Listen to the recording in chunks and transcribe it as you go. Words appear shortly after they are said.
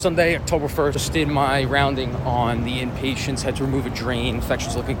Sunday, October 1st, just did my rounding on the inpatients, had to remove a drain,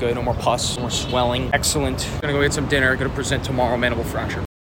 infection's looking good, no more pus, no more swelling, excellent. Gonna go get some dinner, gonna present tomorrow, mandible fracture.